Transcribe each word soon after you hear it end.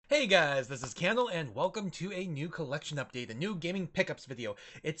Hey guys, this is Candle, and welcome to a new collection update, a new gaming pickups video.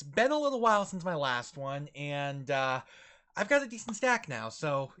 It's been a little while since my last one, and I've got a decent stack now,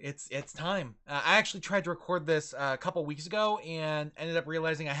 so it's time. I actually tried to record this a couple weeks ago, and ended up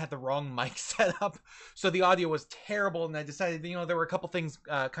realizing I had the wrong mic set up, so the audio was terrible, and I decided, there were a couple things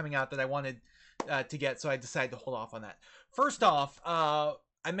coming out that I wanted to get, so I decided to hold off on that. First off,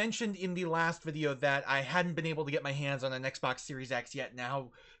 I mentioned in the last video that I hadn't been able to get my hands on an Xbox Series X yet, and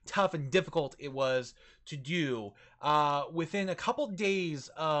how tough and difficult it was to do. Within a couple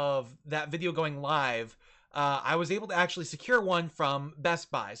days of that video going live, I was able to actually secure one from Best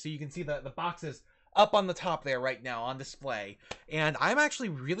Buy. So you can see the boxes up on the top there right now on display. And I'm actually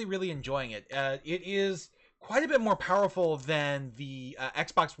really enjoying it. It is quite a bit more powerful than the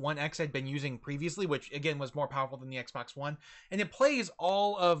Xbox One X I'd been using previously, which again was more powerful than the Xbox One. And it plays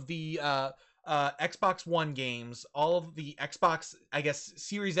all of the Xbox One games, all of the Xbox, I guess,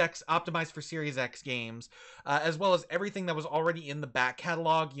 Series X, optimized for Series X games, as well as everything that was already in the back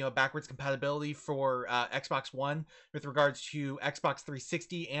catalog, backwards compatibility for Xbox One with regards to Xbox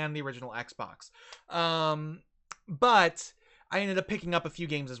 360 and the original Xbox. But I ended up picking up a few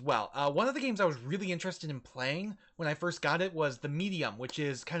games as well. One of the games I was really interested in playing when I first got it was The Medium, which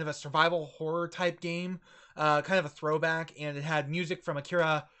is kind of a survival horror type game, kind of a throwback, and it had music from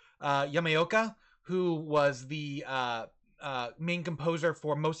Akira Yamaoka, who was the main composer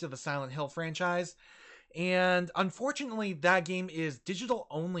for most of the Silent Hill franchise. And unfortunately, that game is digital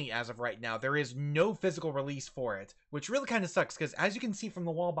only as of right now. There is no physical release for it, which really kind of sucks because, as you can see from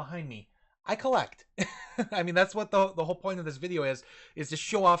the wall behind me, I collect. I mean, that's what the whole point of this video is to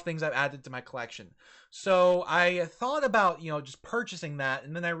show off things I've added to my collection. So I thought about, just purchasing that,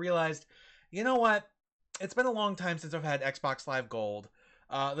 and then I realized, you know what? It's been a long time since I've had Xbox Live Gold.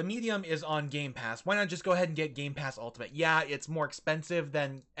 The Medium is on Game Pass. Why not just go ahead and get Game Pass Ultimate? Yeah, it's more expensive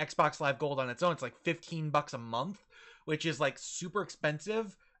than Xbox Live Gold on its own. It's like $15 a month, which is like super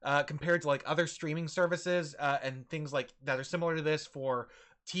expensive compared to like other streaming services and things like that are similar to this for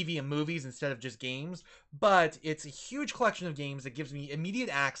TV and movies instead of just games. But it's a huge collection of games that gives me immediate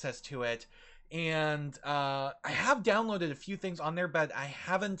access to it. And I have downloaded a few things on there, but I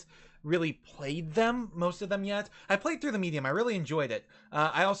haven't really played them, most of them yet. I played through the Medium. I really enjoyed it.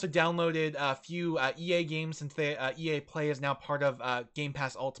 I also downloaded a few EA games since EA Play is now part of Game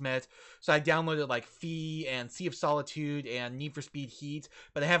Pass Ultimate. So I downloaded like Fee and Sea of Solitude and Need for Speed Heat,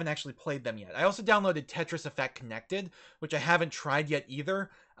 but I haven't actually played them yet. I also downloaded Tetris Effect Connected, which I haven't tried yet either.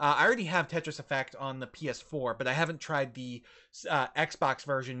 I already have Tetris Effect on the PS4, but I haven't tried the Xbox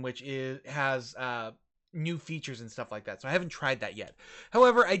version, which has new features and stuff like that. So I haven't tried that yet.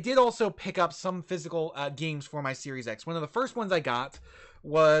 However, I did also pick up some physical games for my Series X. One of the first ones I got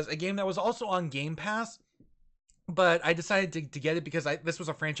was a game that was also on Game Pass, but I decided to get it because this was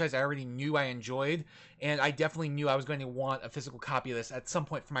a franchise I already knew I enjoyed, and I definitely knew I was going to want a physical copy of this at some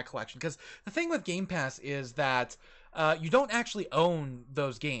point for my collection. Because the thing with Game Pass is that you don't actually own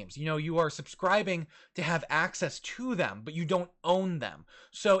those games. You are subscribing to have access to them, but you don't own them.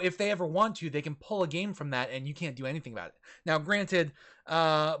 So if they ever want to, they can pull a game from that, and you can't do anything about it. Now, granted,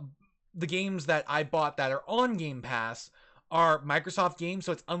 the games that I bought that are on Game Pass are Microsoft games,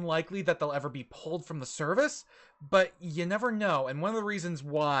 so it's unlikely that they'll ever be pulled from the service, but you never know. And one of the reasons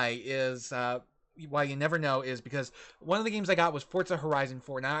why you never know is because one of the games I got was Forza Horizon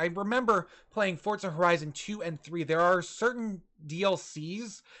 4. Now, I remember playing Forza Horizon 2 and 3. There are certain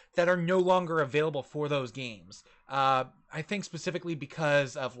DLCs that are no longer available for those games. I think specifically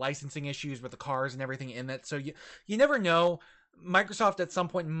because of licensing issues with the cars and everything in it. So you never know. Microsoft at some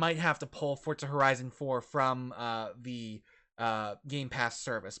point might have to pull Forza Horizon 4 from the Game Pass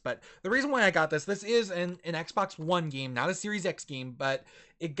service. But the reason why I got this is an Xbox One game, not a Series X game, but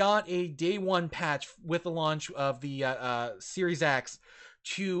it got a day one patch with the launch of the Series X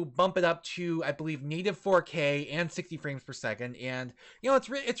to bump it up to, I believe, native 4K and 60 frames per second. And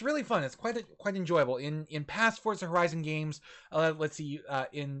it's really fun. It's quite enjoyable. In past Forza Horizon games, let's see,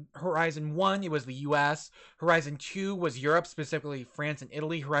 in Horizon 1 it was the US, Horizon 2 was Europe, specifically France and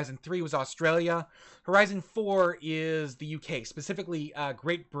Italy, Horizon 3 was Australia, Horizon 4 is the UK, specifically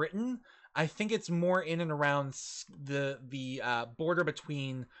Great Britain. I think it's more in and around the border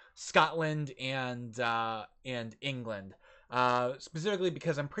between Scotland and England. Specifically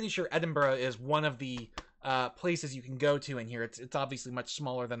because I'm pretty sure Edinburgh is one of the places you can go to in here. It's obviously much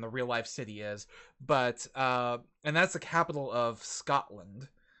smaller than the real life city is, but and that's the capital of Scotland.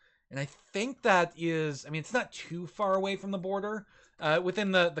 And I think that is, I mean, it's not too far away from the border,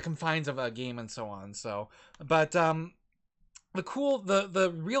 within the confines of a game and so on. So, but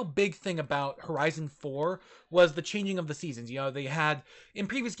the real big thing about Horizon 4 was the changing of the seasons. They had in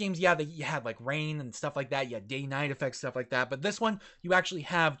previous games, you had like rain and stuff like that, you had day night effects, stuff like that, but this one you actually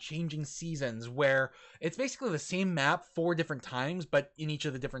have changing seasons where it's basically the same map 4 different times, but in each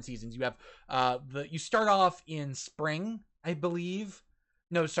of the different seasons you have you start off in spring, I believe.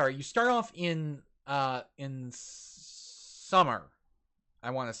 No, sorry, you start off in summer. I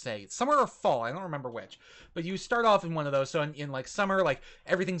want to say summer or fall. I don't remember which, but you start off in one of those. So in like summer, like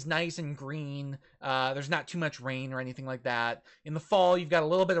everything's nice and green. There's not too much rain or anything like that. In the fall, you've got a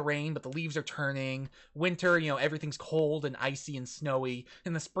little bit of rain, but the leaves are turning. Winter, everything's cold and icy and snowy.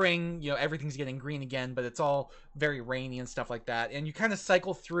 In the spring, everything's getting green again, but it's all very rainy and stuff like that. And you kind of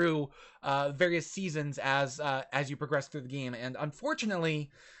cycle through various seasons as you progress through the game. And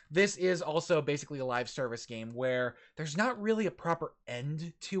unfortunately, this is also basically a live service game where there's not really a proper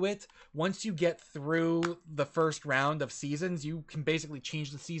end to it. Once you get through the first round of seasons, you can basically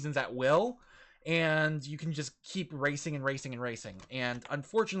change the seasons at will, and you can just keep racing and racing and racing. And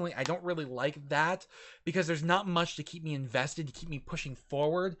unfortunately, I don't really like that because there's not much to keep me invested, to keep me pushing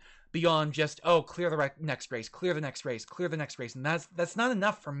forward beyond just, clear the next race, clear the next race, clear the next race. And that's not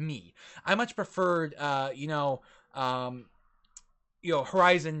enough for me. I much preferred,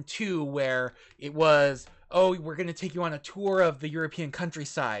 Horizon 2, where it was, we're going to take you on a tour of the European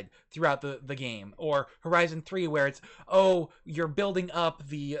countryside throughout the game. Or Horizon 3, where it's, you're building up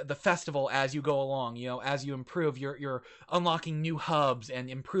the festival as you go along, as you improve, you're unlocking new hubs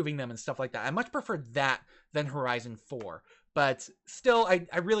and improving them and stuff like that. I much preferred that than Horizon 4. But still, I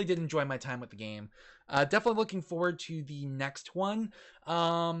really did enjoy my time with the game. Definitely looking forward to the next one.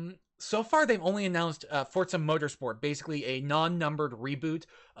 So far, they've only announced Forza Motorsport, basically a non-numbered reboot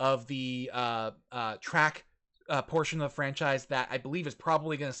of the track portion of the franchise that I believe is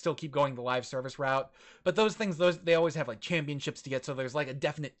probably going to still keep going the live service route. But those things, they always have like championships to get, so there's like a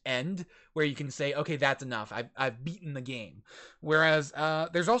definite end where you can say, okay, that's enough. I've beaten the game. Whereas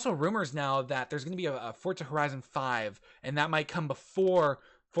there's also rumors now that there's going to be a Forza Horizon 5, and that might come before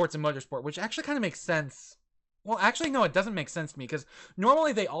Forza Motorsport, which actually kind of makes sense. Well, actually, no, it doesn't make sense to me because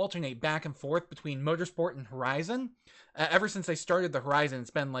normally they alternate back and forth between Motorsport and Horizon. Ever since they started the Horizon, it's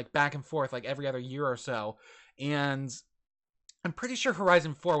been like back and forth like every other year or so. And I'm pretty sure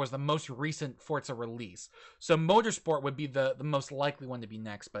Horizon 4 was the most recent Forza release. So Motorsport would be the most likely one to be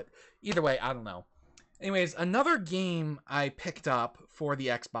next. But either way, I don't know. Anyways, another game I picked up for the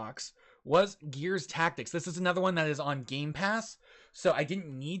Xbox was Gears Tactics. This is another one that is on Game Pass, so I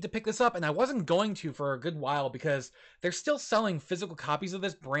didn't need to pick this up, and I wasn't going to for a good while because they're still selling physical copies of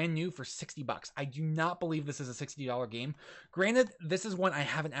this brand new for $60. I do not believe this is a $60 game. Granted, this is one I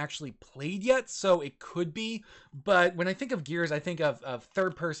haven't actually played yet, so it could be, but when I think of Gears, I think of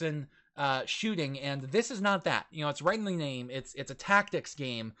third-person shooting, and this is not that. It's right in the name. It's a tactics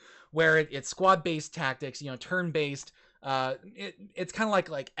game where it's squad-based tactics, turn-based. It's kind of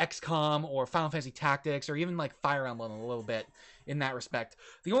like XCOM or Final Fantasy Tactics or even like Fire Emblem a little bit in that respect.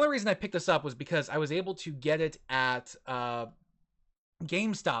 The only reason I picked this up was because I was able to get it at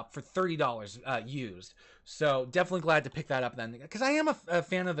GameStop for $30 used. So definitely glad to pick that up then, because I am a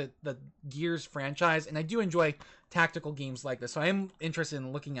fan of the Gears franchise, and I do enjoy tactical games like this. So I am interested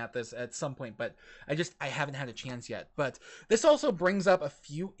in looking at this at some point, but I haven't had a chance yet. But this also brings up a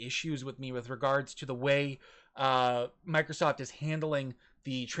few issues with me with regards to the way Microsoft is handling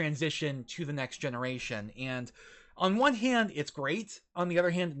the transition to the next generation. And on one hand, it's great. On the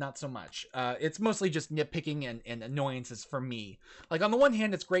other hand, not so much. It's mostly just nitpicking and annoyances for me. Like, on the one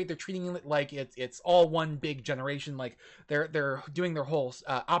hand, it's great. They're treating it like it's all one big generation. Like, they're doing their whole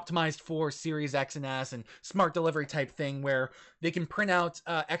optimized for Series X and S and smart delivery type thing where they can print out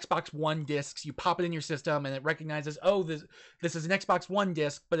Xbox One discs. You pop it in your system, and it recognizes, this is an Xbox One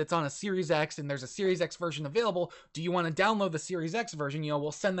disc, but it's on a Series X, and there's a Series X version available. Do you want to download the Series X version?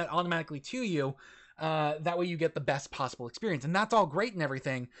 We'll send that automatically to you. That way you get the best possible experience. And that's all great and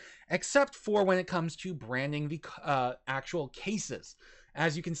everything, except for when it comes to branding the actual cases.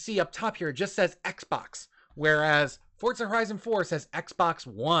 As you can see up top here, it just says Xbox, whereas Forza Horizon 4 says Xbox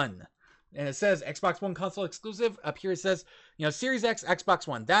One. And it says Xbox One console exclusive. Up here it says, Series X, Xbox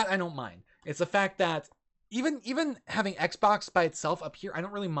One. That I don't mind. It's the fact that even having Xbox by itself up here, I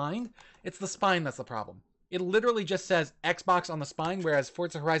don't really mind. It's the spine that's the problem. It literally just says Xbox on the spine, whereas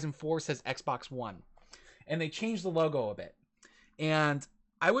Forza Horizon 4 says Xbox One. And they changed the logo a bit. And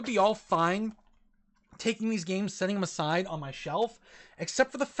I would be all fine taking these games, setting them aside on my shelf,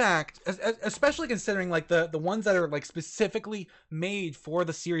 except for the fact, especially considering like the ones that are like specifically made for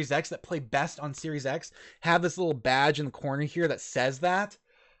the Series X that play best on Series X have this little badge in the corner here that says that.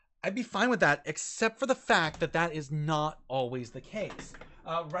 I'd be fine with that, except for the fact that that is not always the case.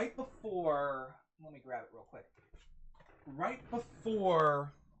 Right before, let me grab it real quick. Right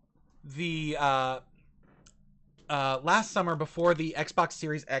before the last summer, before the Xbox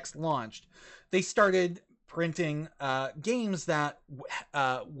Series X launched, they started printing games that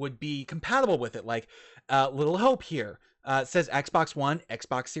would be compatible with it, like Little Hope here. It says Xbox One,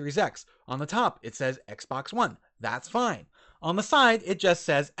 Xbox Series X. On the top, it says Xbox One. That's fine. On the side, it just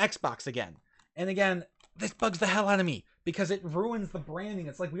says Xbox again. And again, this bugs the hell out of me because it ruins the branding.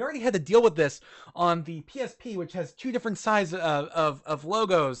 It's like we already had to deal with this on the PSP, which has two different sizes of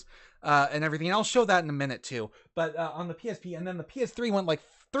logos and everything. And I'll show that in a minute too. But on the PSP, and then the PS3 went like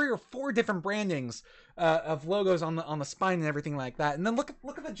 3 or 4 different brandings of logos on the spine and everything like that. And then look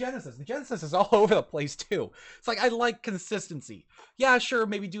at the Genesis. The Genesis is all over the place too. It's like I like consistency. Yeah, sure,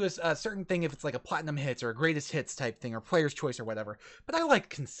 maybe do a certain thing if it's like a platinum hits or a greatest hits type thing or player's choice or whatever. But I like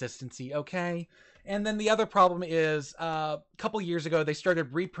consistency, okay? And then the other problem is a couple years ago they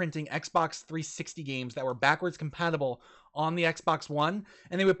started reprinting Xbox 360 games that were backwards compatible on the Xbox One,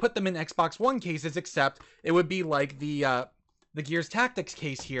 and they would put them in Xbox One cases, except it would be like the Gears Tactics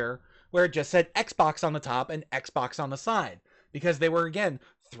case here, where it just said Xbox on the top and Xbox on the side, because they were, again,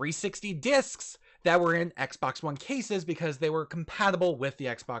 360 discs that were in Xbox One cases because they were compatible with the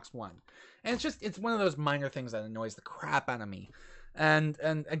Xbox One. And it's one of those minor things that annoys the crap out of me. And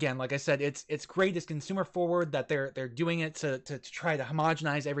again, like I said, it's great, it's consumer forward that they're doing it to try to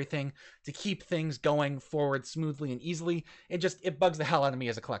homogenize everything, to keep things going forward smoothly and easily. It bugs the hell out of me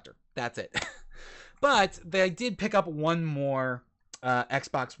as a collector. That's it. But they did pick up one more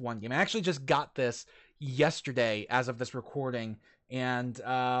Xbox One game. I actually just got this yesterday as of this recording, and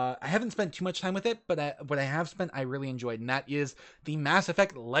I haven't spent too much time with it, but what I have spent, I really enjoyed, and that is the Mass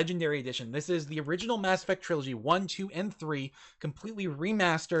Effect Legendary Edition. This is the original Mass Effect trilogy, 1, 2, and 3, completely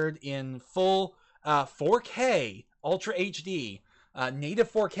remastered in full 4K, Ultra HD,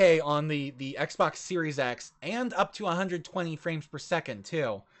 native 4K on the Xbox Series X, and up to 120 frames per second,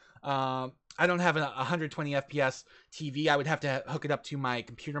 too. I don't have a 120 FPS TV. I would have to hook it up to my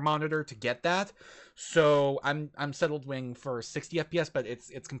computer monitor to get that. So I'm settled wing for 60 FPS, but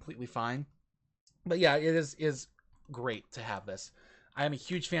it's completely fine. But yeah, it is great to have this. I am a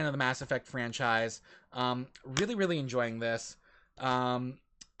huge fan of the Mass Effect franchise. Really, really enjoying this.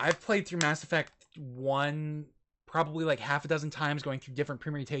 I've played through Mass Effect 1 probably like half a dozen times, going through different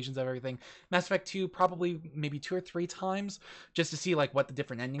permutations of everything. Mass Effect 2 probably maybe 2 or 3 times just to see like what the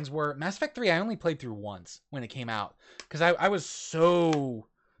different endings were. Mass Effect 3 I only played through once when it came out because I was so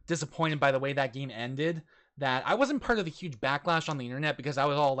disappointed by the way that game ended that I wasn't part of the huge backlash on the internet because I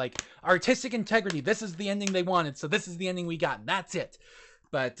was all like, artistic integrity, this is the ending they wanted, so this is the ending we got, and that's it.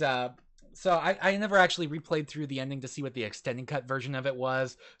 But so I never actually replayed through the ending to see what the extended cut version of it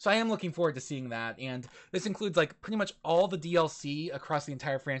was. So I am looking forward to seeing that. And this includes like pretty much all the DLC across the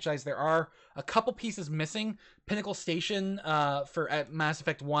entire franchise. There are a couple pieces missing. Pinnacle Station for Mass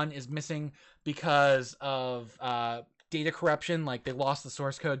Effect 1 is missing because of data corruption. Like they lost the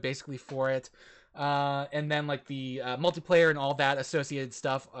source code basically for it. And then like the multiplayer and all that associated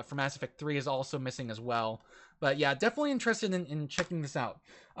stuff for Mass Effect 3 is also missing as well. But yeah, definitely interested in checking this out.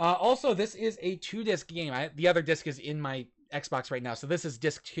 Also, this is a 2-disc game. The other disc is in my Xbox right now, so this is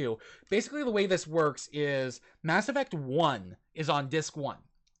disc 2. Basically, the way this works is Mass Effect 1 is on disc 1.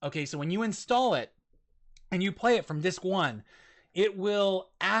 Okay, so when you install it and you play it from disc 1, it will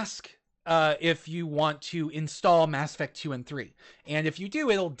ask if you want to install Mass Effect 2 and 3. And if you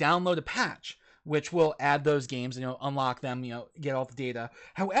do, it'll download a patch which will add those games, unlock them, get all the data.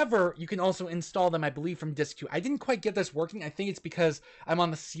 However, you can also install them, I believe, from disc 2. I didn't quite get this working. I think it's because I'm on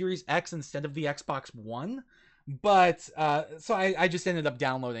the Series X instead of the Xbox One. But, so I just ended up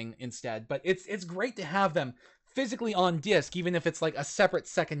downloading instead. But it's great to have them physically on disc, even if it's like a separate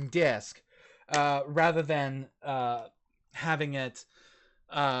second disc, rather than having it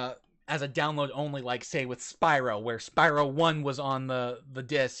as a download only, like say with Spyro, where Spyro 1 was on the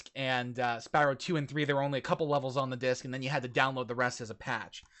disc and Spyro 2 and 3 there were only a couple levels on the disc, and then you had to download the rest as a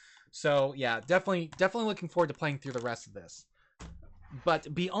patch. So yeah, definitely looking forward to playing through the rest of this.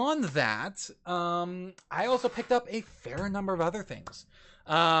 But beyond that, I also picked up a fair number of other things.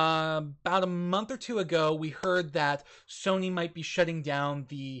 About a month or two ago, we heard that Sony might be shutting down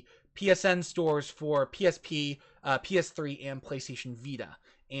the PSN stores for PSP, PS3, and PlayStation Vita.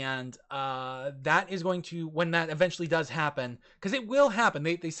 And that is going to, when that eventually does happen, because it will happen.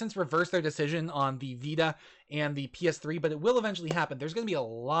 They since reversed their decision on the Vita and the PS3, but it will eventually happen. There's going to be a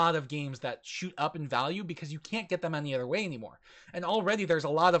lot of games that shoot up in value because you can't get them any other way anymore. And already there's a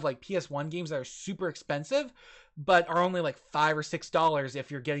lot of like PS1 games that are super expensive, but are only like $5 or $6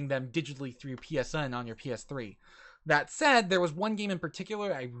 if you're getting them digitally through PSN on your PS3. That said, there was one game in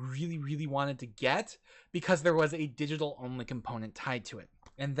particular I really, really wanted to get because there was a digital-only component tied to it.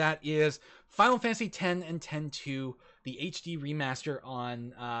 And that is Final Fantasy X and X-2, the HD remaster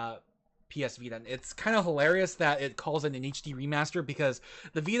on PS Vita. And it's kind of hilarious that it calls it an HD remaster because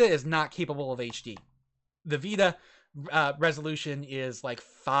the Vita is not capable of HD. The Vita resolution is like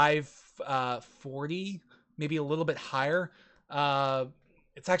 540, maybe a little bit higher.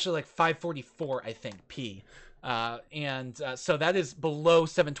 It's actually like 544, I think, p. So that is below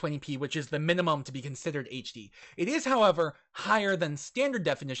 720p, which is the minimum to be considered HD. It is, however, higher than standard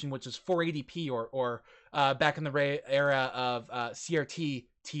definition, which is 480p, or back in the era of CRT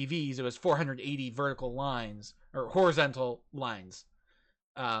TVs, it was 480 vertical lines, or horizontal lines.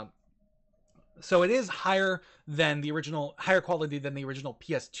 So it is higher quality than the original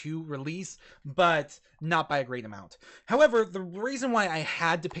PS2 release, but not by a great amount. However, the reason why I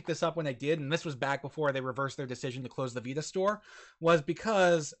had to pick this up when I did, and this was back before they reversed their decision to close the Vita store, was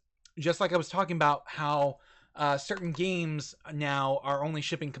because, just like I was talking about how certain games now are only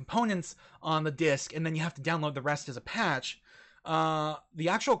shipping components on the disc, and then you have to download the rest as a patch, the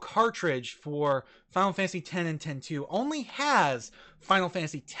actual cartridge for Final Fantasy X and X-2 only has Final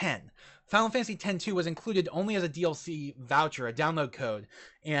Fantasy X. Final Fantasy X-2 was included only as a DLC voucher, a download code,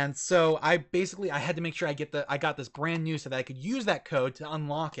 and so I had to make sure I got this brand new so that I could use that code to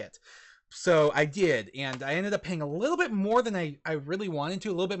unlock it. So I did, and I ended up paying a little bit more than I really wanted to,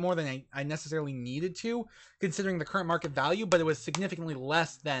 a little bit more than I necessarily needed to, considering the current market value, but it was significantly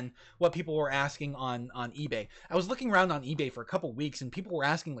less than what people were asking on eBay. I was looking around on eBay for a couple weeks, and people were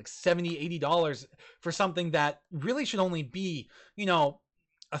asking like $70, $80 for something that really should only be,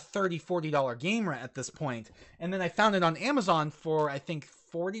 a $30, $40 game at this point. And then I found it on Amazon for, I think,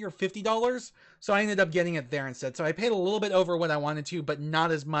 $40 or $50. So I ended up getting it there instead. So I paid a little bit over what I wanted to, but not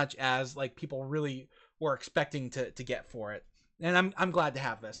as much as like people really were expecting to get for it. And I'm glad to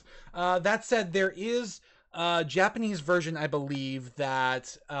have this. That said, there is a Japanese version, I believe,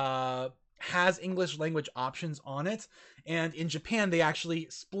 that has English language options on it. And in Japan, they actually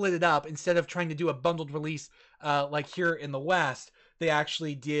split it up. Instead of trying to do a bundled release like here in the West, they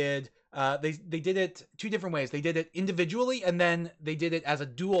actually did they did it two different ways. They did it individually, and then they did it as a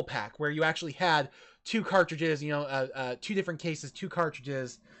dual pack where you actually had two cartridges, two different cases, two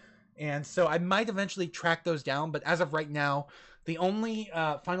cartridges. And so I might eventually track those down, but as of right now, the only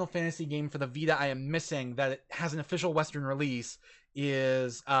Final Fantasy game for the Vita I am missing that it has an official Western release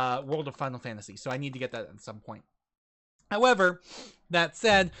is World of Final Fantasy, so I need to get that at some point. However, that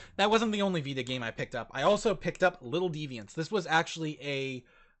said, that wasn't the only Vita game I picked up. I also picked up Little Deviants. This was actually a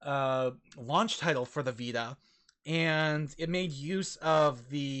launch title for the Vita, and it made use of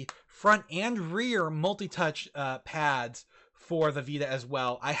the front and rear multi-touch pads for the Vita as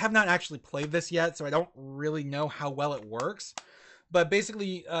well. I have not actually played this yet, so I don't really know how well it works. But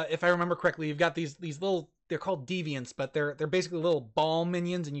basically, if I remember correctly, you've got these little, they're called deviants, but they're basically little ball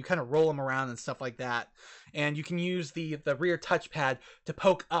minions, and you kind of roll them around and stuff like that. And you can use the rear touchpad to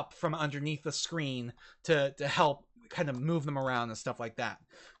poke up from underneath the screen to help kind of move them around and stuff like that.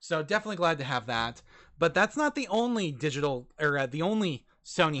 So definitely glad to have that. But that's not the only the only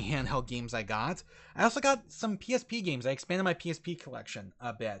Sony handheld games I got. I also got some PSP games. I expanded my PSP collection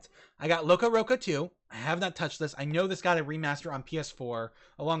a bit. I got Loco Roco 2. I have not touched this. I know this got a remaster on PS4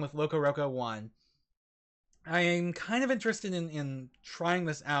 along with Loco Roco 1. I'm kind of interested in trying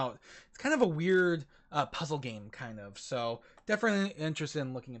this out. It's kind of a weird puzzle game, kind of. So definitely interested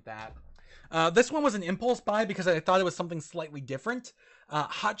in looking at that. This one was an impulse buy because I thought it was something slightly different.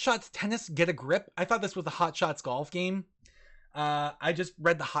 Hot Shots Tennis Get a Grip. I thought this was the Hot Shots golf game. I just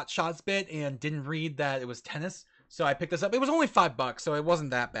read the Hot Shots bit and didn't read that it was tennis, so I picked this up. It was only $5, so it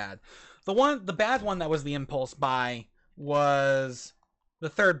wasn't that bad. The bad one that was the impulse buy was The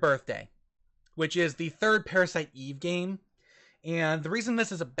Third Birthday, which is the third Parasite Eve game. And the reason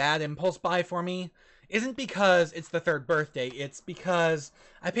this is a bad impulse buy for me isn't because it's the third birthday. It's because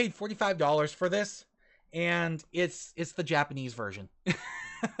I paid $45 for this, and it's the Japanese version.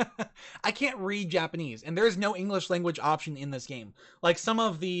 I can't read Japanese, and there is no English language option in this game. Like some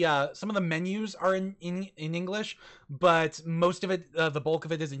of the menus are in English, but most of it, the bulk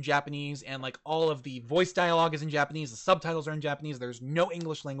of it, is in Japanese, and like all of the voice dialogue is in Japanese. The subtitles are in Japanese. There's no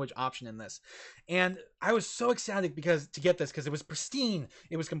English language option in this, and I was so ecstatic to get this because it was pristine,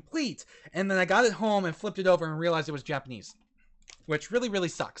 it was complete, and then I got it home and flipped it over and realized it was Japanese, which really really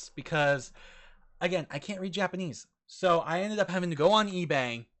sucks because again I can't read Japanese. So I ended up having to go on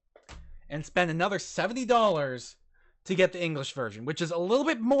eBay and spend another $70 to get the English version, which is a little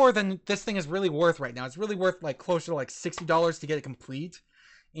bit more than this thing is really worth right now. It's really worth like closer to like $60 to get it complete.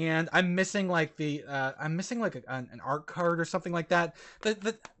 And I'm missing like an art card or something like that.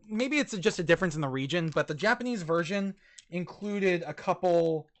 Maybe it's just a difference in the region, but the Japanese version included a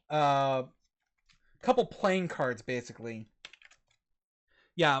couple playing cards basically.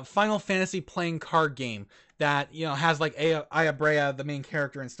 Yeah, Final Fantasy playing card game that has like Ayabrea, the main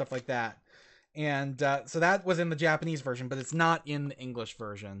character, and stuff like that. And so that was in the Japanese version, but it's not in the English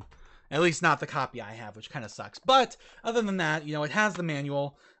version. At least not the copy I have, which kind of sucks. But other than that, it has the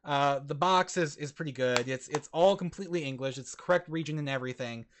manual. The box is pretty good. It's all completely English. It's correct region and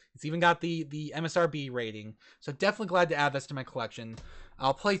everything. It's even got the MSRB rating. So definitely glad to add this to my collection.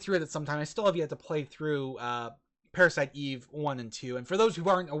 I'll play through it at some time. I still have yet to play through Parasite Eve 1 and 2. And for those who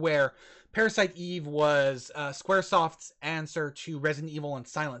aren't aware, Parasite Eve was Squaresoft's answer to Resident Evil and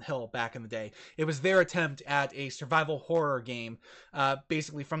Silent Hill back in the day. It was their attempt at a survival horror game,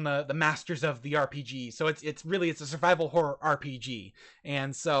 basically from the masters of the RPG. So it's a survival horror RPG.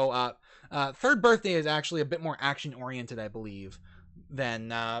 And so Third Birthday is actually a bit more action oriented, I believe, than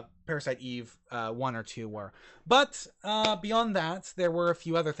Parasite Eve 1 or 2 were. But beyond that, there were a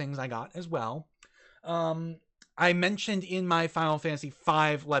few other things I got as well. I mentioned in my Final Fantasy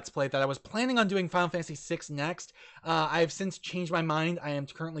V Let's Play that I was planning on doing Final Fantasy VI next. I have since changed my mind. I am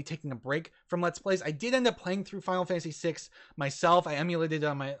currently taking a break from Let's Plays. I did end up playing through Final Fantasy VI myself. I emulated it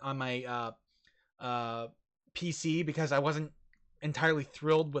on my PC because I wasn't entirely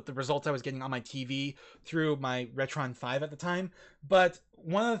thrilled with the results I was getting on my TV through my Retron 5 at the time. But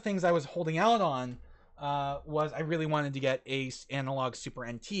one of the things I was holding out on was I really wanted to get Ace Analog Super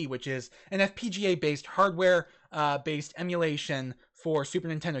NT, which is an FPGA-based hardware-based emulation for Super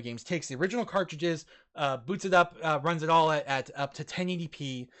Nintendo games. Takes the original cartridges, boots it up, runs it all at up to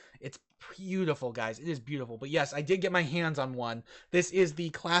 1080p. It's beautiful, guys. It is beautiful. But yes, I did get my hands on one. This is the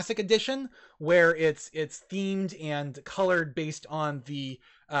classic edition, where it's themed and colored based on the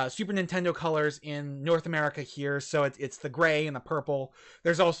Super Nintendo colors in North America here. So it's the gray and the purple.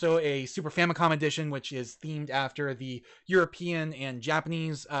 There's also a Super Famicom edition, which is themed after the European and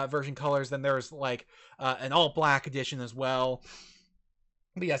Japanese version colors. Then there's like an all black edition as well.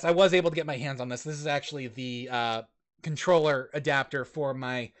 But yes, I was able to get my hands on this. This is actually the controller adapter for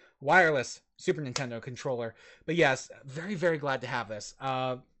my wireless Super Nintendo controller. But yes, very, very glad to have this.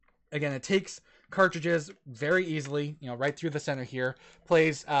 Again, it takes cartridges very easily, right through the center here.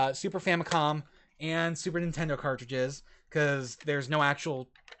 Plays Super Famicom and Super Nintendo cartridges, because there's no actual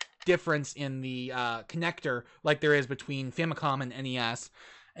difference in the connector like there is between Famicom and NES.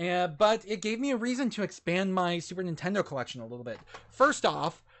 But it gave me a reason to expand my Super Nintendo collection a little bit. First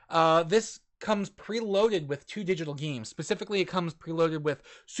off, this comes preloaded with 2 digital games. Specifically, it comes preloaded with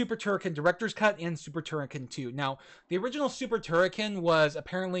Super Turrican Director's Cut and Super Turrican 2. Now, the original Super Turrican was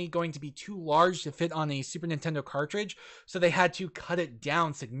apparently going to be too large to fit on a Super Nintendo cartridge, so they had to cut it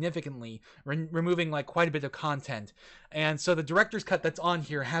down significantly, removing like quite a bit of content. And so the Director's Cut that's on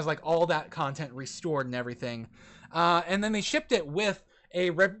here has like all that content restored and everything. And then they shipped it with a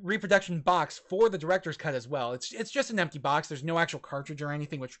reproduction box for the Director's Cut as well. It's just an empty box. There's no actual cartridge or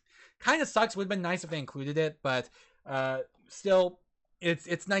anything, which kind of sucks. Would have been nice if they included it, but still,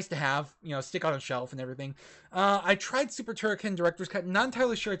 it's nice to have, stick on a shelf and everything. I tried Super Turrican Director's Cut. Not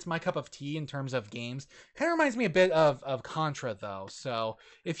entirely sure it's my cup of tea in terms of games. Kind of reminds me a bit of Contra, though. So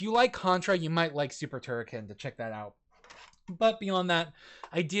if you like Contra, you might like Super Turrican, to check that out. But beyond that,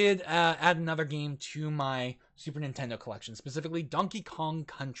 I did add another game to my Super Nintendo collection, specifically Donkey Kong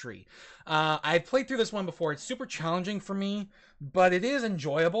Country. I've played through this one before. It's super challenging for me, but it is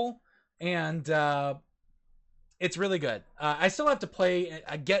enjoyable, and it's really good. I still have to play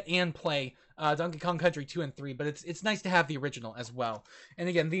Donkey Kong Country 2 and 3, but it's nice to have the original as well. And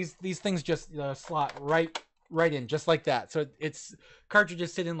again, these things just slot right in, just like that. So it's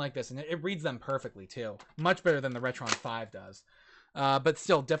cartridges sit in like this, and it reads them perfectly too. Much better than the Retron 5 does. But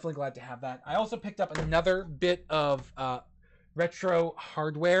still, definitely glad to have that. I also picked up another bit of retro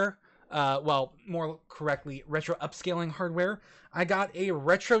hardware. Well, more correctly, retro upscaling hardware. I got a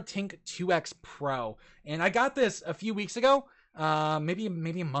RetroTink 2X Pro, and I got this a few weeks ago. maybe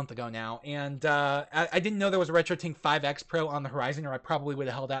a month ago now, and I didn't know there was a RetroTink 5X Pro on the horizon, or I probably would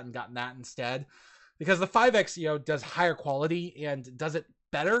have held out and gotten that instead, because the 5X does higher quality and does it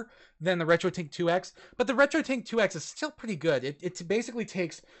better than the RetroTink 2X, but the RetroTink 2X is still pretty good. It basically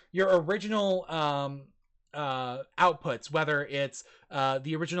takes your original outputs, whether it's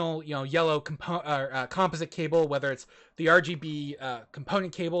the original yellow composite cable, whether it's the RGB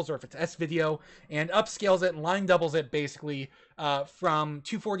component cables, or if it's S-Video, and upscales it and line doubles it basically from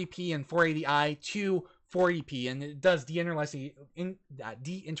 240p and 480i to 480p, and it does deinterlacing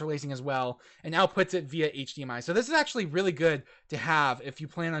as well, and outputs it via HDMI. So this is actually really good to have if you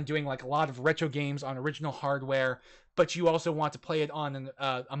plan on doing like a lot of retro games on original hardware, but you also want to play it on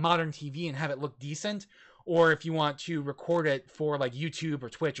a modern TV and have it look decent, or if you want to record it for like YouTube or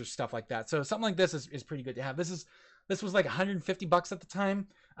Twitch or stuff like that. So something like this is pretty good to have. This was like $150 at the time.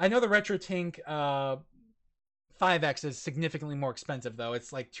 I know the RetroTink 5X is significantly more expensive though.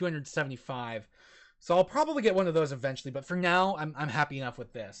 It's like $275. So I'll probably get one of those eventually, but for now, I'm happy enough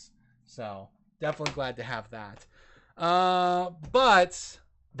with this. So definitely glad to have that. But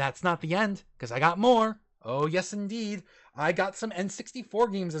that's not the end, because I got more. Oh, yes, indeed. I got some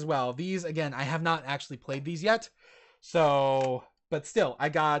N64 games as well. These, again, I have not actually played these yet. So, but still, I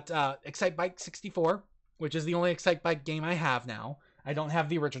got Excitebike 64, which is the only Excitebike game I have now. I don't have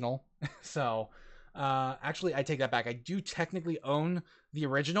the original. So, actually, I take that back. I do technically own the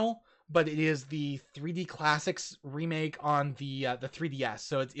original, but it is the 3D Classics remake on the 3DS.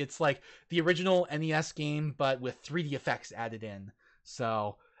 So it's like the original NES game, but with 3D effects added in.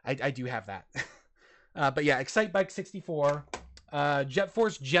 So I do have that. But yeah, Excitebike 64, Jet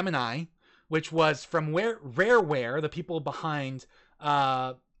Force Gemini, which was from Rareware, the people behind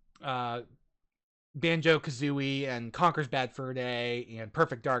Banjo-Kazooie and Conker's Bad Fur Day and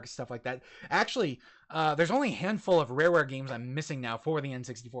Perfect Dark, stuff like that. Actually, there's only a handful of Rareware games I'm missing now for the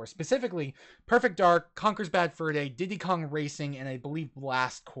N64. Specifically, Perfect Dark, Conker's Bad Fur Day, Diddy Kong Racing, and I believe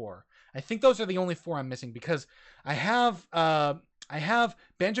Blast Corps. I think those are the only 4 I'm missing, because I have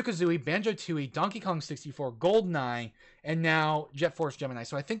Banjo-Kazooie, Banjo-Tooie, Donkey Kong 64, GoldenEye, and now Jet Force Gemini.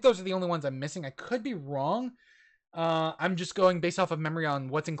 So I think those are the only ones I'm missing. I could be wrong. I'm just going based off of memory on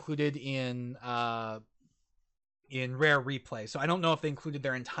what's included in Rare Replay. So I don't know if they included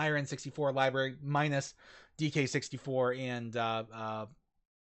their entire N64 library minus DK64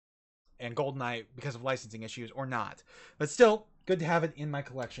 and GoldenEye because of licensing issues or not. But still, good to have it in my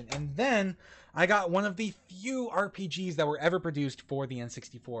collection. And then I got one of the few RPGs that were ever produced for the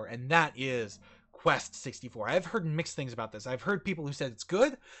N64, and that is Quest 64. I've heard mixed things about this. I've heard people who said it's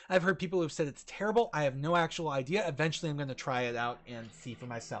good. I've heard people who've said it's terrible. I have no actual idea. Eventually, I'm going to try it out and see for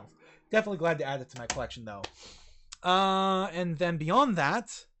myself. Definitely glad to add it to my collection, though. And then beyond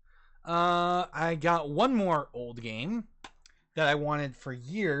that, I got one more old game that I wanted for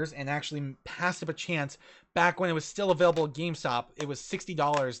years and actually passed up a chance back when it was still available at GameStop. It was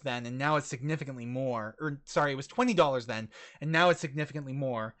 $60 then, and now it's significantly more. Or, sorry, it was $20 then, and now it's significantly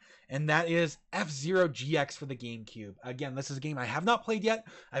more. And that is F-Zero GX for the GameCube. Again, this is a game I have not played yet.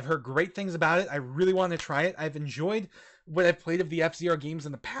 I've heard great things about it. I really want to try it. I've enjoyed what I've played of the F-Zero games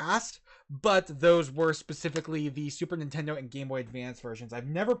in the past, but those were specifically the Super Nintendo and Game Boy Advance versions. I've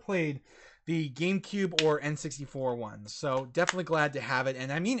never played the GameCube or N64 ones, so definitely glad to have it.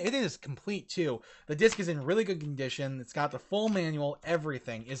 And I mean, it is complete too. The disc is in really good condition. It's got the full manual.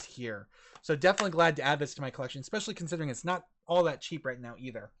 Everything is here. So definitely glad to add this to my collection, especially considering it's not all that cheap right now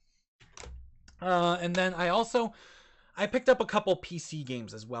either. And then I picked up a couple PC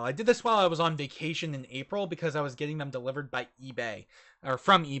games as well. I did this while I was on vacation in April because I was getting them delivered by eBay, or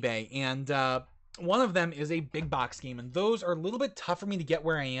from eBay. And one of them is a big box game, and those are a little bit tough for me to get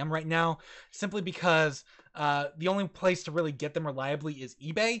where I am right now, simply because the only place to really get them reliably is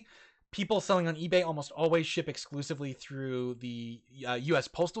eBay. People selling on eBay almost always ship exclusively through the U.S.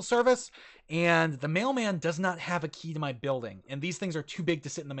 Postal Service, and the mailman does not have a key to my building, and these things are too big to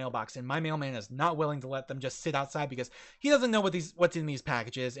sit in the mailbox, and my mailman is not willing to let them just sit outside because he doesn't know what's in these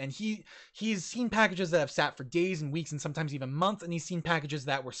packages, and he's seen packages that have sat for days and weeks and sometimes even months, and he's seen packages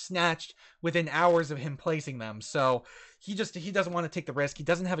that were snatched within hours of him placing them. So he doesn't want to take the risk. He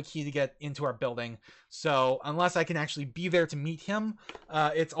doesn't have a key to get into our building, so unless I can actually be there to meet him,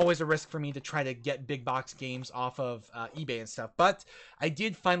 it's always a risk for me to try to get big box games off of eBay and stuff. But I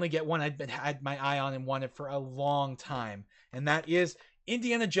did finally get one I'd had my eye on and wanted for a long time, and that is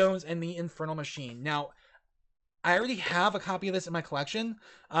Indiana Jones and the Infernal Machine. Now, I already have a copy of this in my collection.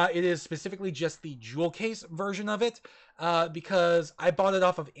 It is specifically just the jewel case version of it, because I bought it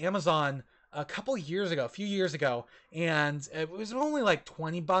off of Amazon a few years ago, and it was only like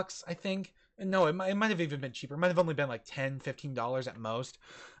 $20, I think. No, it might have even been cheaper. It might have only been like $10, $15 at most.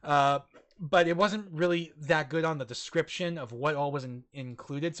 Uh, but it wasn't really that good on the description of what all was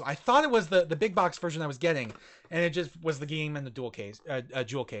included. So I thought it was the big box version I was getting, and it just was the game and the jewel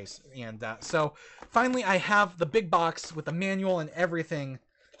case. And so finally, I have the big box with the manual and everything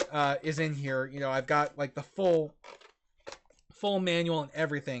is in here. You know, I've got like the full manual and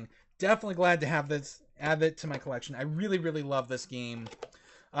everything. Definitely glad to have this, add it to my collection. I really, really love this game.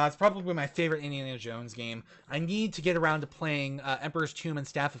 It's probably my favorite Indiana Jones game. I need to get around to playing Emperor's Tomb and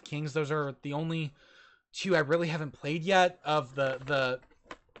Staff of Kings. Those are the only two I really haven't played yet of the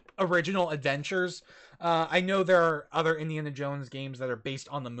original adventures. I know there are other Indiana Jones games that are based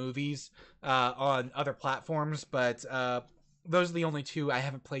on the movies on other platforms, but those are the only two I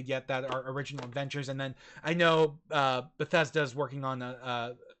haven't played yet that are original adventures. And then I know Bethesda's working on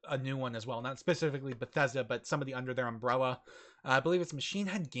a new one as well. Not specifically Bethesda, but somebody under their umbrella. I believe it's Machine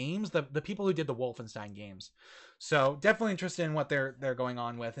Head Games, the people who did the Wolfenstein games. So definitely interested in what they're going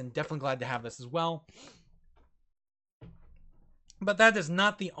on with, and definitely glad to have this as well. But that is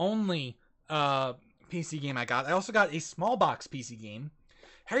not the only PC game I got. I also got a small box PC game,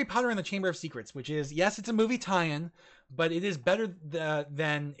 Harry Potter and the Chamber of Secrets, which is, yes, it's a movie tie-in, but it is better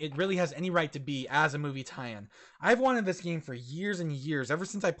than it really has any right to be as a movie tie-in. I've wanted this game for years and years, ever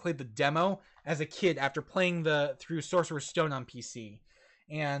since I played the demo as a kid after playing through Sorcerer's Stone on PC.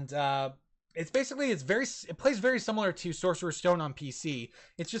 And it's basically, it plays very similar to Sorcerer's Stone on PC.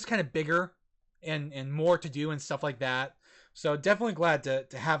 It's just kind of bigger and more to do and stuff like that. So definitely glad to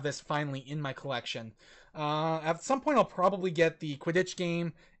have this finally in my collection. At some point, I'll probably get the Quidditch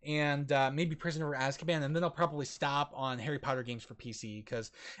game and maybe Prisoner of Azkaban, and then I'll probably stop on Harry Potter games for PC,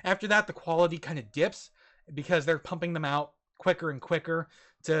 because after that, the quality kind of dips because they're pumping them out quicker and quicker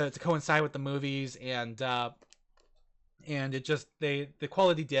to coincide with the movies, and it just the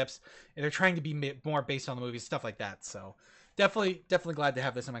quality dips, and they're trying to be more based on the movies, stuff like that. So definitely glad to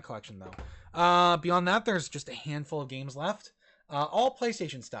have this in my collection, though. Beyond that, there's just a handful of games left, all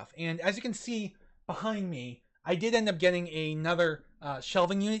PlayStation stuff, and as you can see behind me, I did end up getting another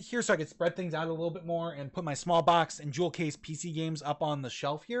shelving unit here so I could spread things out a little bit more and put my small box and jewel case PC games up on the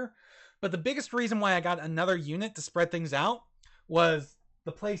shelf here. But the biggest reason why I got another unit to spread things out was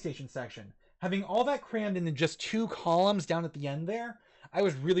the PlayStation section. Having all that crammed into just 2 columns down at the end there, I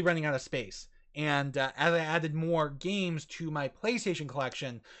was really running out of space. And as I added more games to my PlayStation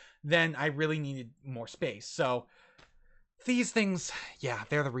collection, then I really needed more space. So these things, yeah,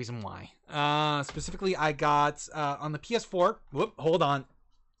 they're the reason why. Specifically, I got on the PS4. Whoop, hold on.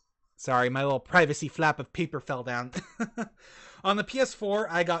 Sorry, my little privacy flap of paper fell down. On the PS4,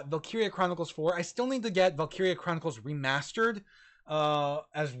 I got Valkyria Chronicles 4. I still need to get Valkyria Chronicles Remastered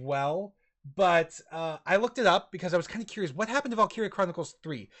as well. But I looked it up because I was kind of curious what happened to Valkyria Chronicles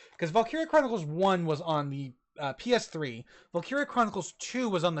 3. Because Valkyria Chronicles 1 was on the PS3. Valkyria Chronicles 2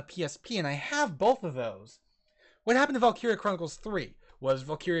 was on the PSP, and I have both of those. What happened to Valkyria Chronicles 3? Was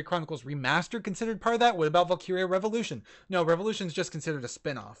Valkyria Chronicles Remastered considered part of that? What about Valkyria Revolution? No, Revolution is just considered a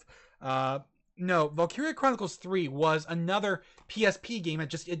spin-off. No, Valkyria Chronicles 3 was another PSP game.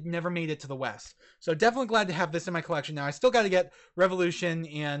 It never made it to the West. So definitely glad to have this in my collection now. I still got to get Revolution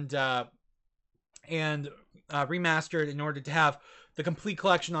and Remastered in order to have the complete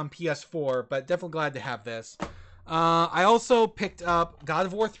collection on PS4, but definitely glad to have this. I also picked up God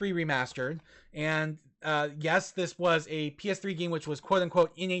of War 3 Remastered, and yes, this was a PS3 game which was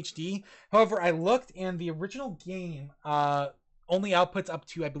quote-unquote in HD. However, I looked, and the original game only outputs up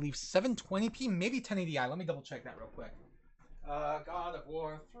to, I believe, 720p, maybe 1080i. Let me double-check that real quick. God of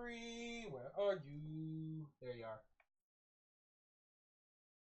War 3, where are you? There you are.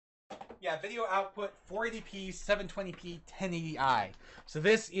 Yeah, video output 480p, 720p, 1080i. So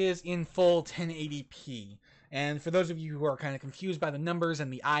this is in full 1080p. And for those of you who are kind of confused by the numbers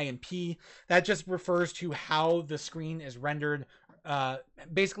and the I and P, that just refers to how the screen is rendered,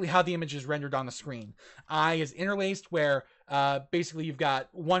 basically how the image is rendered on the screen. I is interlaced, where basically you've got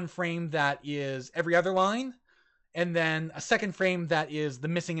one frame that is every other line, and then a second frame that is the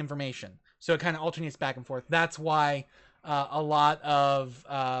missing information. So it kind of alternates back and forth. That's why a lot of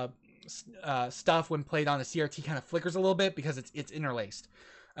stuff when played on a CRT kind of flickers a little bit, because it's interlaced.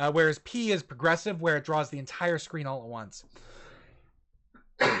 Whereas P is progressive, where it draws the entire screen all at once.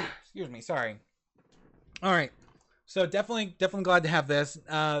 Excuse me, sorry. All right, so definitely glad to have this.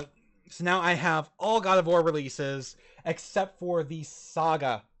 So now I have all God of War releases except for the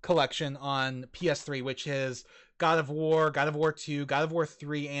Saga collection on PS3, which is God of War 2, God of War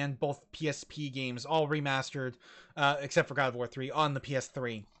 3, and both PSP games, all remastered, except for God of War 3 on the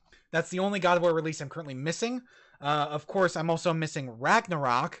PS3. That's the only God of War release I'm currently missing. Of course, I'm also missing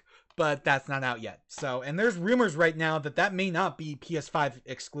Ragnarok, but that's not out yet. So, and there's rumors right now that may not be PS5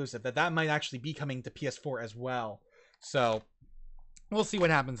 exclusive, that might actually be coming to PS4 as well. So, we'll see what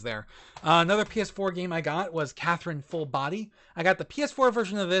happens there. Another PS4 game I got was Catherine Full Body. I got the PS4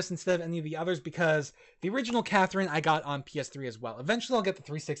 version of this instead of any of the others because the original Catherine I got on PS3 as well. Eventually I'll get the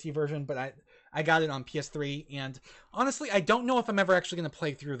 360 version, but I got it on PS3, and honestly, I don't know if I'm ever actually going to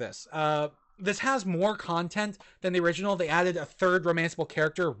play through this. This has more content than the original. They added a third romanceable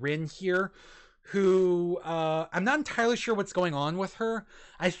character, Rin, here, who I'm not entirely sure what's going on with her.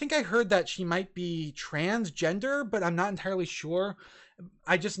 I think I heard that she might be transgender, but I'm not entirely sure.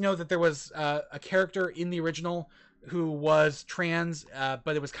 I just know that there was a character in the original who was trans,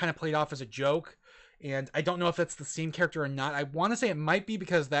 but it was kind of played off as a joke. And I don't know if that's the same character or not. I want to say it might be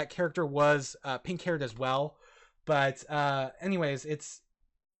because that character was pink-haired as well. But anyways, it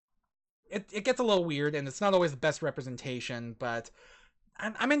gets a little weird, and it's not always the best representation, but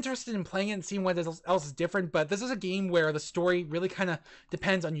I'm interested in playing it and seeing what else is different. But this is a game where the story really kind of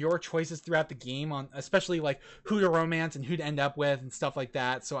depends on your choices throughout the game, on especially like who to romance and who to end up with and stuff like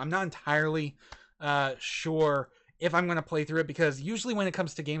that. So I'm not entirely sure if I'm going to play through it, because usually when it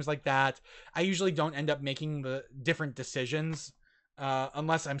comes to games like that, I usually don't end up making the different decisions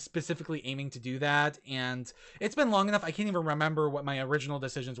unless I'm specifically aiming to do that. And it's been long enough, I can't even remember what my original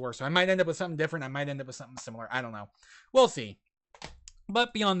decisions were. So I might end up with something different. I might end up with something similar. I don't know. We'll see.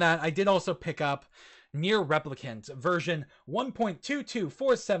 But beyond that, I did also pick up Nier Replicant version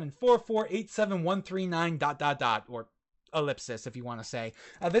 1.224744874139 ... or ellipsis, if you want to say.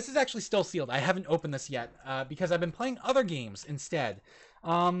 This is actually still sealed. I haven't opened this yet because I've been playing other games instead.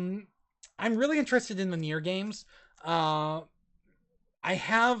 I'm really interested in the Nier games. I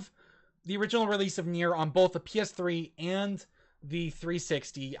have the original release of Nier on both the PS3 and the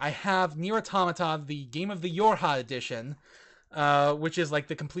 360. I have Nier Automata, the Game of the Yorha edition, which is like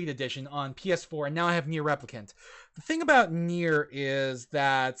the complete edition on PS4, and now I have Nier Replicant. The thing about Nier is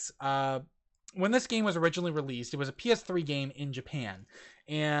that when this game was originally released, it was a PS3 game in Japan,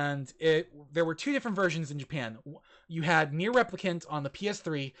 and there were two different versions in Japan. You had Nier Replicant on the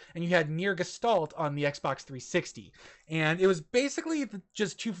PS3, and you had Nier Gestalt on the Xbox 360. And it was basically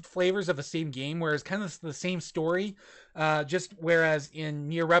just two flavors of the same game, whereas kind of the same story. Just whereas in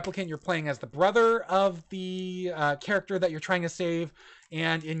Nier Replicant, you're playing as the brother of the character that you're trying to save,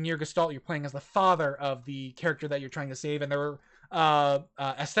 and in Nier Gestalt, you're playing as the father of the character that you're trying to save. And there were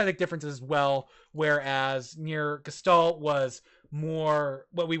aesthetic differences as well, whereas Nier Gestalt was more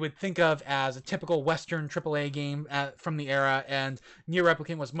what we would think of as a typical Western AAA game from the era, and Nier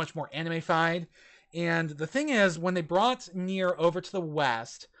Replicant was much more anime-fied. And the thing is, when they brought Nier over to the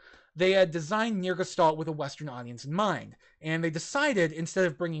West, they had designed Nier Gestalt with a Western audience in mind. And they decided, instead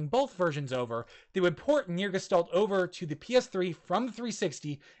of bringing both versions over, they would port Nier Gestalt over to the PS3 from the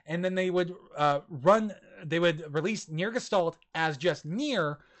 360, and then they would release Nier Gestalt as just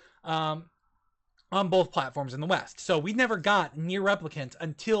Nier on both platforms in the West. So we never got Nier Replicant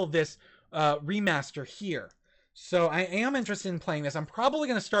until this remaster here. So I am interested in playing this. I'm probably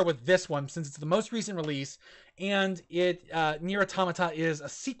going to start with this one since it's the most recent release, and Nier Automata is a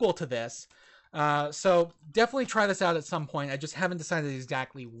sequel to this. So definitely try this out at some point. I just haven't decided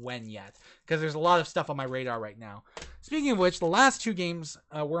exactly when yet, because there's a lot of stuff on my radar right now. Speaking of which, the last two games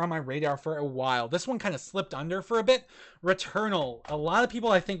were on my radar for a while. This one kind of slipped under for a bit. Returnal. A lot of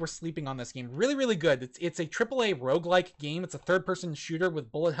people, I think, were sleeping on this game. Really, really good. It's a AAA roguelike game. It's a third-person shooter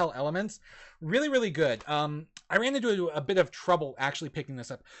with bullet hell elements. Really, really good. I ran into a bit of trouble actually picking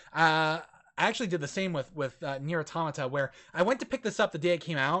this up. I actually did the same with Nier Automata, where I went to pick this up the day it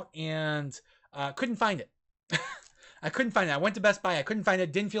came out, and couldn't find it. I couldn't find it. I went to Best Buy. I couldn't find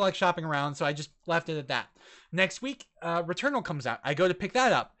it. Didn't feel like shopping around, so I just left it at that. Next week, Returnal comes out. I go to pick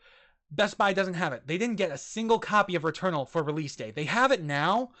that up. Best Buy doesn't have it. They didn't get a single copy of Returnal for release date. They have it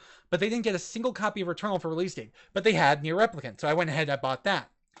now, but they didn't get a single copy of Returnal for release date. But they had Nier Replicant, so I went ahead and I bought that.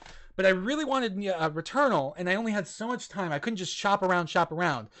 But I really wanted Returnal, and I only had so much time. I couldn't just shop around.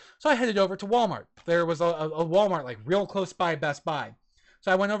 So I headed over to Walmart. There was a Walmart like real close by Best Buy.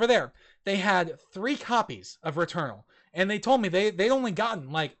 So I went over there. They had 3 copies of Returnal, and they told me they'd only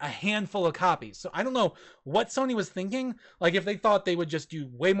gotten like a handful of copies. So I don't know what Sony was thinking. Like if they thought they would just do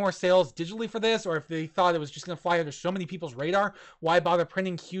way more sales digitally for this, or if they thought it was just going to fly under so many people's radar. Why bother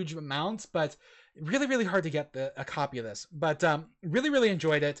printing huge amounts? But really, really hard to get a copy of this. But really, really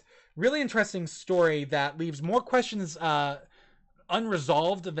enjoyed it. Really interesting story that leaves more questions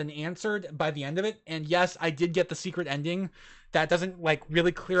unresolved than answered by the end of it. And yes, I did get the secret ending. That doesn't like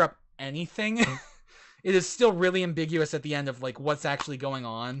really clear up anything. It is still really ambiguous at the end of like what's actually going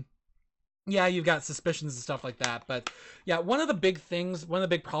on. Yeah, you've got suspicions and stuff like that. But yeah, one of the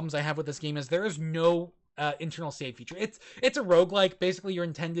big problems I have with this game is there is no internal save feature. It's a roguelike. Basically, you're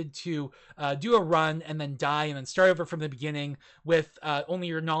intended to do a run and then die and then start over from the beginning with only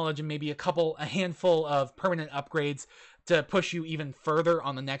your knowledge and maybe a handful of permanent upgrades to push you even further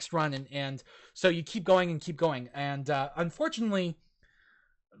on the next run. And so you keep going and keep going. And unfortunately,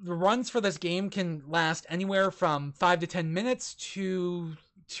 the runs for this game can last anywhere from 5 to 10 minutes to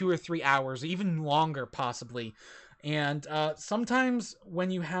 2 or 3 hours, even longer possibly. And sometimes when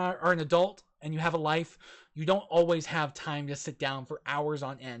you are an adult and you have a life, you don't always have time to sit down for hours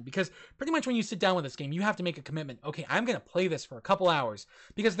on end, because pretty much when you sit down with this game, you have to make a commitment. Okay, I'm going to play this for a couple hours,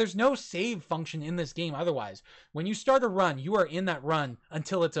 because there's no save function in this game otherwise. When you start a run, you are in that run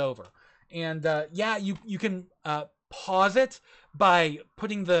until it's over. And yeah, you can pause it by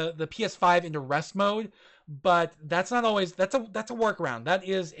putting the PS5 into rest mode, but that's not always that's a workaround. That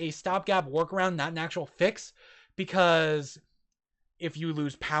is a stopgap workaround, not an actual fix, because if you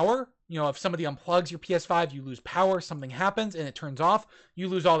lose power, if somebody unplugs your PS5, you lose power, something happens and it turns off, you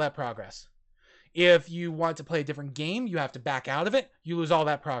lose all that progress. If you want to play a different game, you have to back out of it, you lose all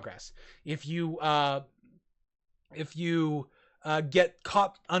that progress. If you get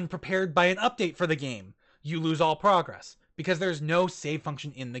caught unprepared by an update for the game, you lose all progress, because there's no save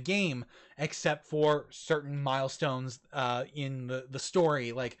function in the game except for certain milestones in the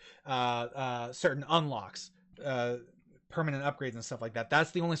story, like certain unlocks, permanent upgrades and stuff like that.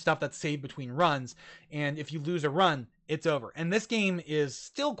 That's the only stuff that's saved between runs, and if you lose a run, it's over. And this game is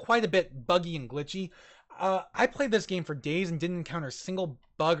still quite a bit buggy and glitchy. I played this game for days and didn't encounter a single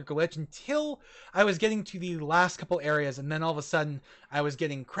bug or glitch until I was getting to the last couple areas, and then all of a sudden I was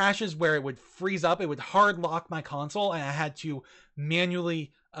getting crashes where it would freeze up, it would hard lock my console, and I had to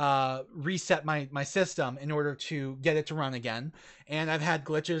manually reset my system in order to get it to run again. And I've had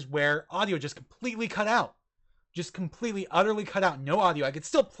glitches where audio just completely cut out. Just completely, utterly cut out. No audio. I could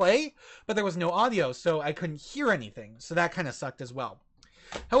still play, but there was no audio, so I couldn't hear anything. So that kind of sucked as well.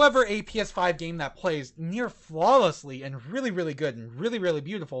 However, a PS5 game that plays near flawlessly and really, really good and really, really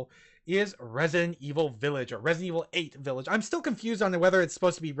beautiful is Resident Evil Village, or Resident Evil 8 Village. I'm still confused on whether it's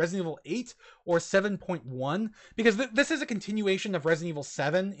supposed to be Resident Evil 8 or 7.1, because this is a continuation of Resident Evil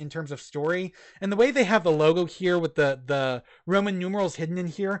 7 in terms of story. And the way they have the logo here with the Roman numerals hidden in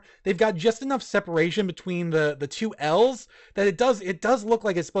here, they've got just enough separation between the two L's that it does look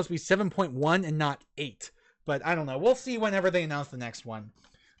like it's supposed to be 7.1 and not 8. But I don't know. We'll see whenever they announce the next one.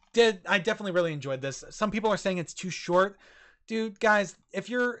 I definitely really enjoyed this. Some people are saying it's too short. Dude, guys, if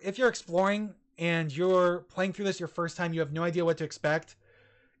you're exploring and you're playing through this your first time, you have no idea what to expect,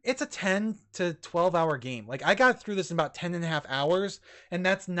 it's a 10 to 12 hour game. Like, I got through this in about 10 and a half hours, and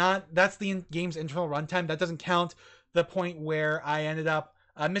that's the game's internal runtime. That doesn't count the point where I ended up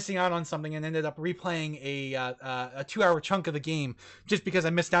missing out on something and ended up replaying a 2-hour chunk of the game just because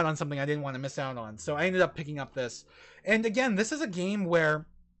I missed out on something I didn't want to miss out on. So I ended up picking up this. And again, this is a game where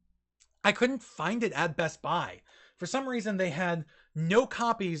I couldn't find it at Best Buy. For some reason, they had no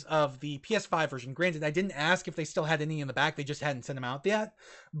copies of the PS5 version. Granted, I didn't ask if they still had any in the back. They just hadn't sent them out yet.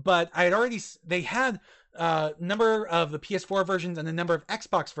 But they had a number of the PS4 versions and a number of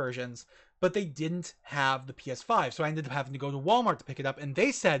Xbox versions, but they didn't have the PS5. So I ended up having to go to Walmart to pick it up. And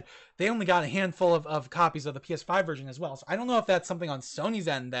they said they only got a handful of copies of the PS5 version as well. So I don't know if that's something on Sony's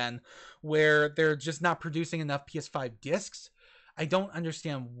end then, where they're just not producing enough PS5 discs. I don't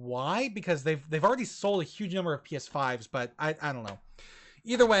understand why, because they've already sold a huge number of PS5s, but I don't know.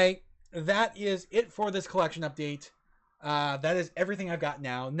 Either way, that is it for this collection update. That is everything I've got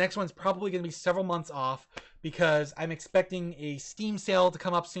now. Next one's probably going to be several months off, because I'm expecting a Steam sale to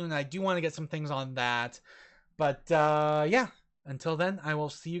come up soon, and I do want to get some things on that. But yeah, until then, I will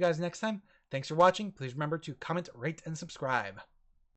see you guys next time. Thanks for watching. Please remember to comment, rate, and subscribe.